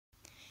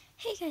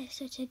Hey guys,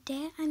 so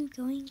today I'm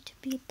going to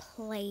be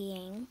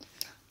playing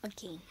a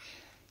game.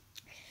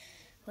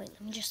 Wait,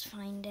 let me just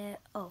find it.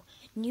 Oh,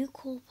 New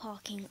Cool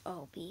Parking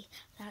Obby.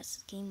 That's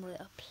the game we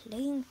are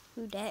playing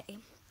today.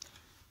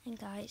 And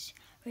guys,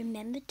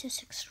 remember to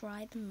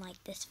subscribe and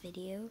like this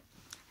video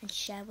and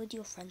share with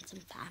your friends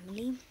and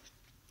family.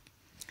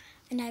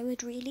 And I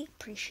would really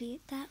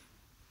appreciate that,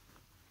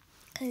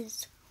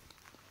 because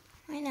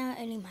right now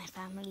only my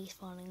family is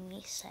following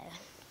me, so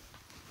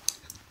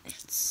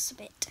it's a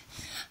bit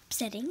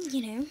upsetting,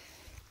 you know,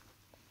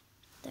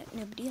 that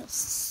nobody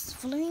else is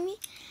following me.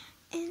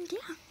 And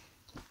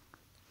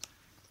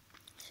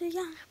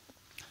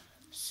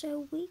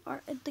so we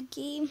are at the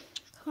game.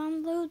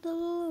 Come on,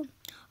 load.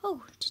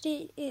 Oh,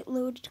 today it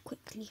loaded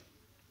quickly.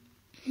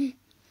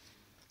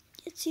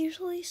 It's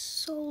usually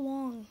so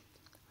long,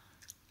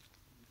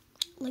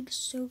 like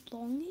so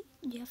long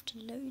you have to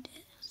load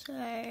it. So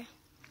oh,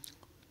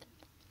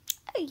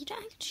 you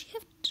don't actually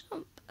have to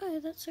jump. Oh,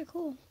 that's so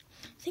cool.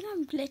 I think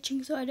I'm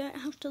glitching, so I don't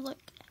have to, like,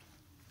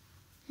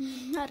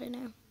 I don't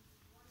know.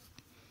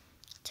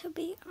 To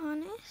be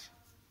honest,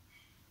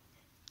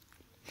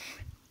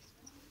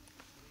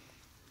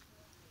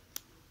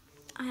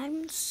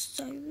 I'm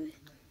so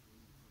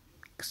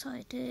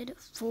excited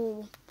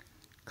for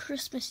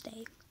Christmas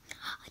Day.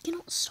 I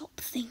cannot stop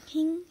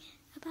thinking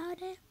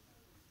about it.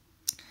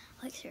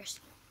 Like,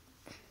 seriously.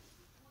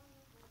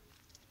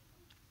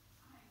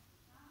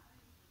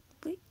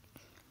 Wait.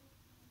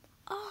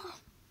 Oh.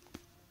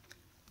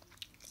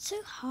 It's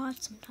so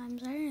hard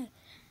sometimes, I don't know.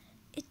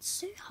 It's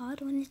so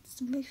hard when it's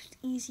the most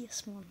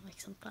easiest one,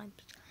 like sometimes.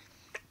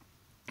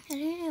 I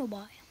don't know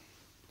why.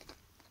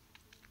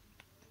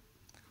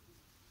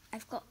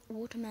 I've got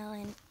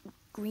watermelon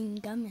green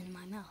gum in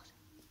my mouth.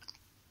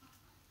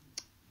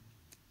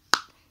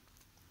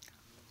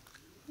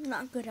 I'm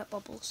not good at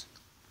bubbles.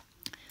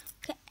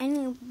 Okay,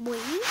 anyway.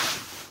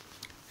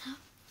 How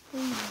are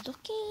you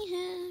looking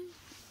at?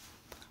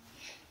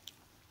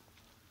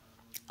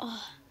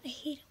 Oh, I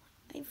hate it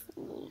when I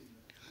fall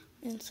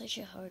in such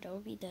a hard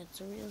obby that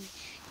really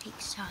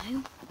takes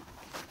time.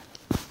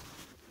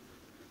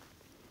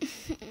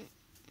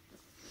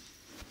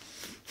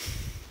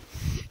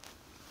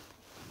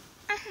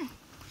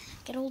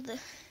 Get all the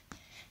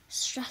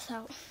stress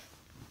out.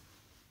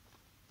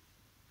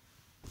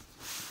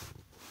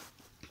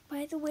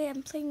 By the way,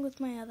 I'm playing with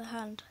my other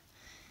hand.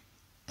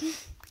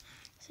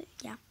 So,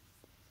 yeah.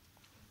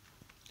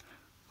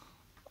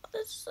 Oh,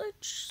 that's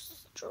such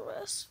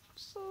stress.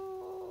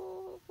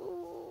 Oh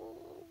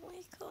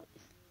my god.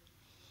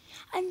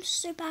 I'm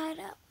so bad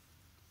at,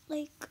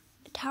 like,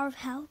 Tower of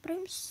Hell, but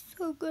I'm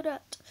so good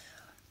at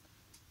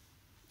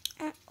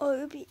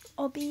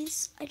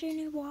obbies. I don't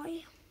know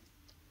why.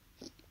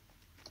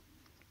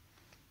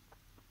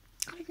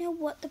 I don't know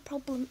what the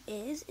problem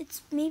is.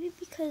 It's maybe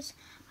because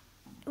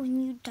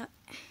when you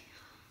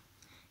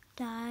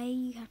die,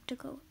 you have to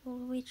go all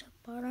the way to the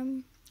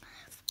bottom.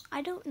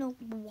 I don't know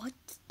what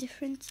the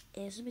difference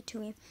is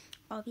between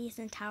obbies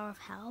and Tower of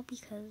Hell,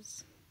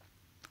 because,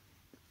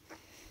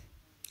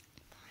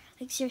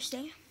 like,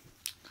 seriously,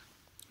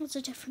 what's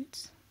the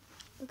difference?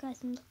 Oh,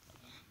 guys, I'm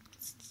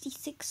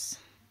 66.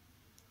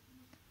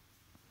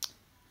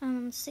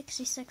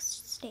 66th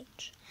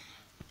stage.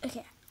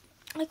 Okay,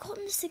 I got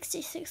in the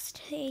 66th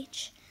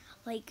stage,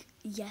 like,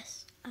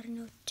 yes, I don't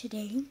know,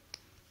 today.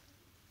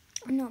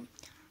 No,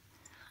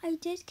 I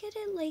did get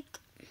it, like,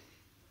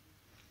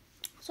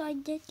 so I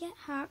did get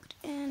hacked,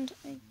 and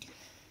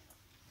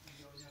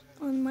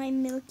on my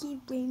Milky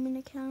Raymond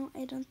account,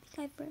 I don't think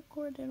I've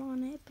recorded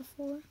on it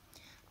before,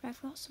 but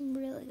I've got some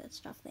really good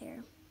stuff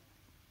there.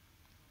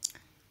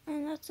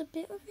 And that's a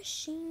bit of a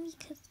shame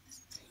because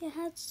it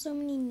had so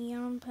many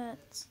neon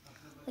pets,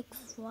 like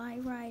fly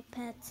ride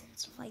pets and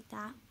stuff like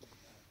that,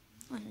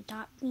 on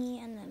Adopt Me,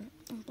 and then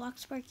on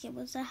Bloxburg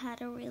it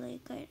had a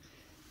really good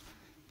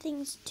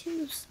things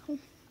too, so I'm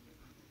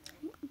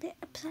a bit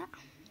upset.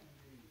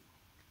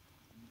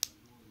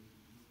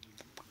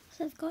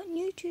 So I've got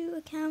new 2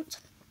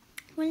 accounts.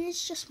 One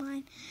is just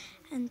mine,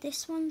 and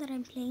this one that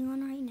I'm playing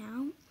on right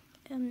now,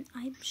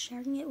 I'm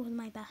sharing it with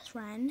my best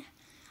friend,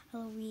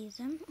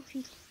 Eloisa.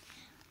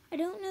 I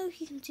don't know if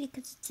you can see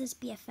because it says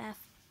BFF.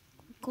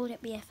 We called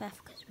it BFF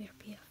because we're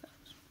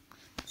BFFs.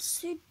 It's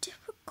so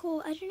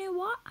difficult. I don't know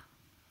what.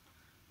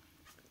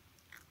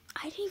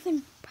 I didn't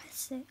even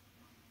press it,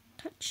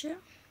 touch it.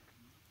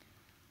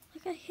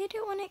 Like, I hit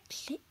it when it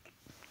clicked.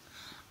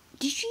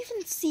 Did you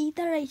even see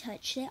that I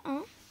touched it,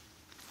 huh?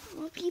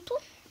 Well, people,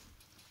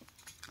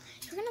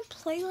 you're gonna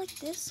play like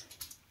this?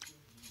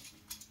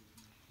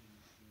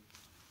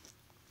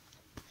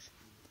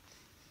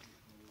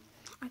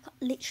 I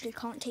literally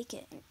can't take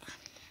it.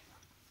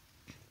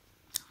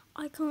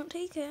 I can't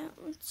take it.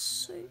 It's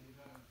so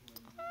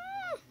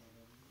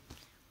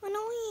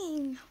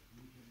annoying.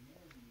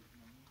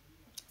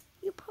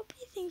 You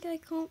probably think I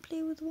can't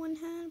play with one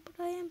hand,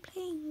 but I am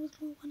playing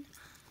with one hand.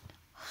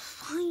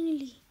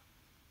 Finally.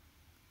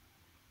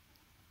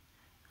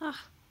 I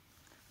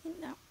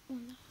think that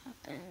one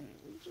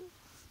happened.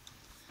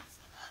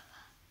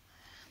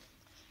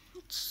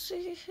 let's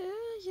see here.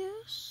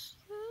 Yes,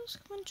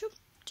 come on, jump.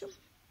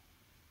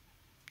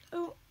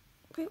 Oh,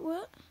 wait,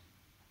 what?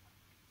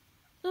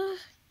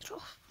 Get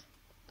off.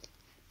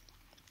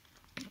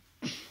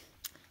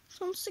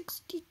 It's on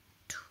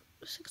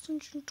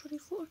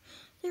 624.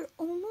 They're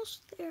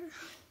almost there.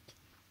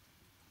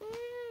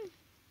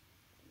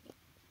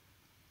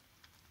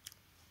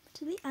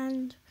 To the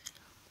end.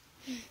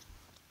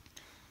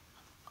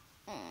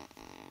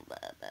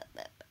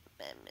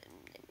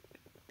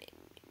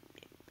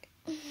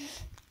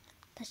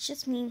 That's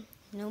just me.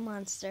 No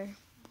monster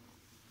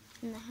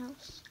in the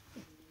house.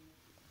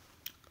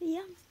 But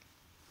yeah.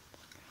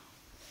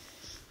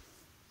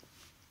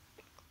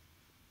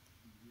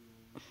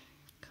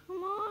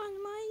 Come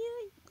on,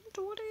 Maya. You can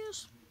do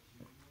this.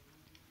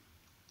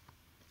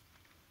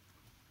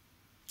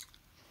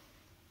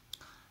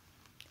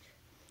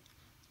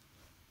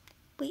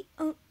 Wait,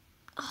 oh,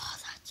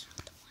 that's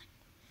not the one.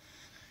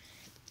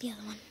 The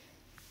other one.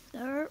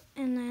 There,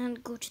 and then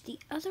go to the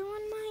other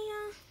one,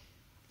 Maya.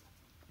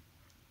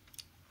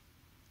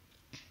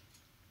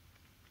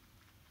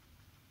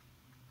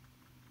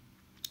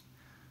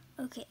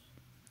 Okay,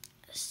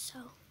 so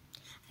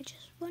I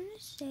just want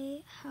to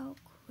say how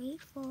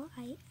grateful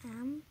I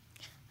am,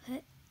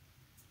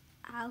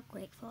 how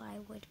grateful I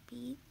would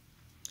be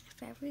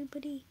if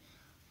everybody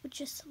would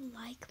just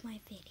like my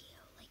video,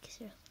 like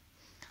seriously,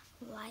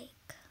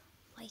 like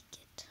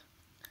it.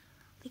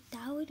 Like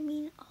that would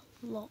mean a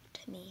lot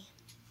to me.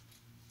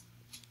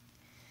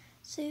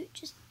 So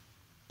just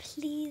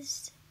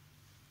please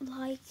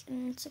like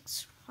and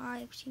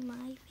subscribe to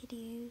my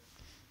videos.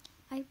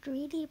 I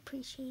really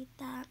appreciate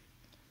that.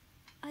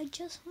 I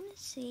just want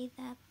to say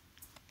that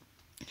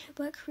I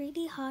work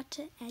really hard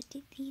to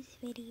edit these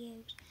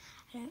videos.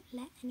 I don't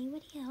let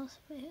anybody else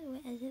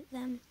edit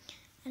them,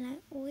 and I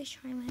always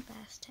try my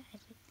best to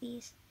edit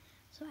these.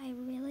 So I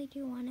really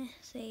do want to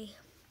say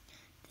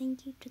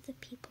thank you to the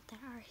people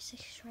that are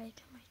subscribed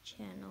to my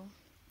channel,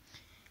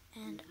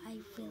 and I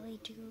really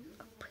do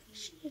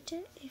appreciate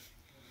it if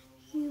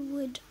you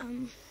would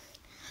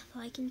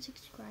like and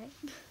subscribe.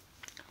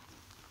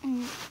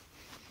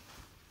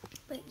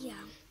 But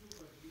yeah,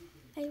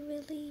 I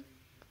really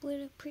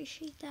would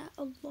appreciate that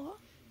a lot.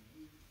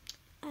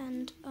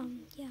 And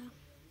yeah,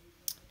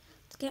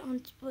 let's get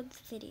on with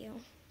the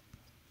video.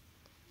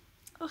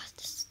 Oh,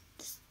 this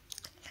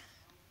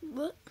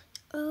what?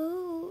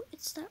 Oh,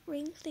 it's that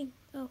ring thing.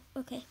 Oh,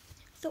 okay.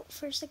 I thought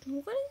for a second,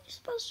 what are you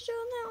supposed to do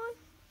on that one?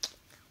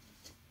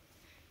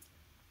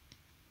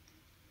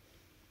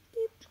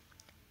 Beep,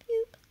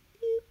 beep,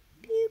 beep,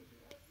 beep,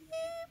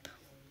 beep.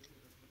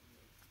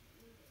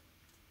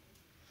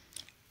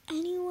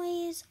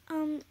 Anyways,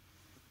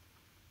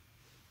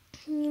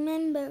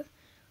 remember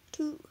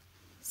to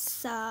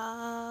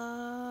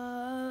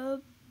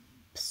subscribe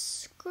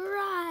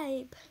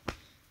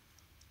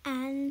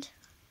and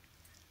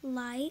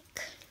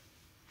like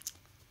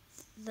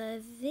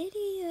the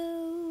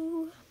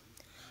videos,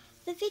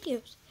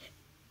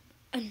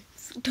 and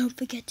don't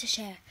forget to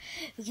share,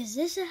 because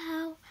this is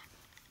how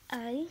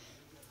I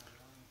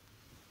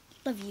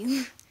love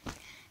you.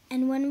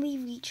 And when we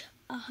reach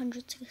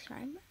 100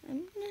 subscribers,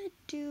 I'm gonna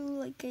do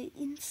like an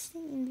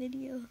insane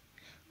video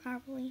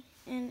probably.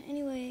 And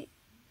anyway,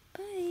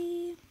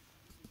 bye.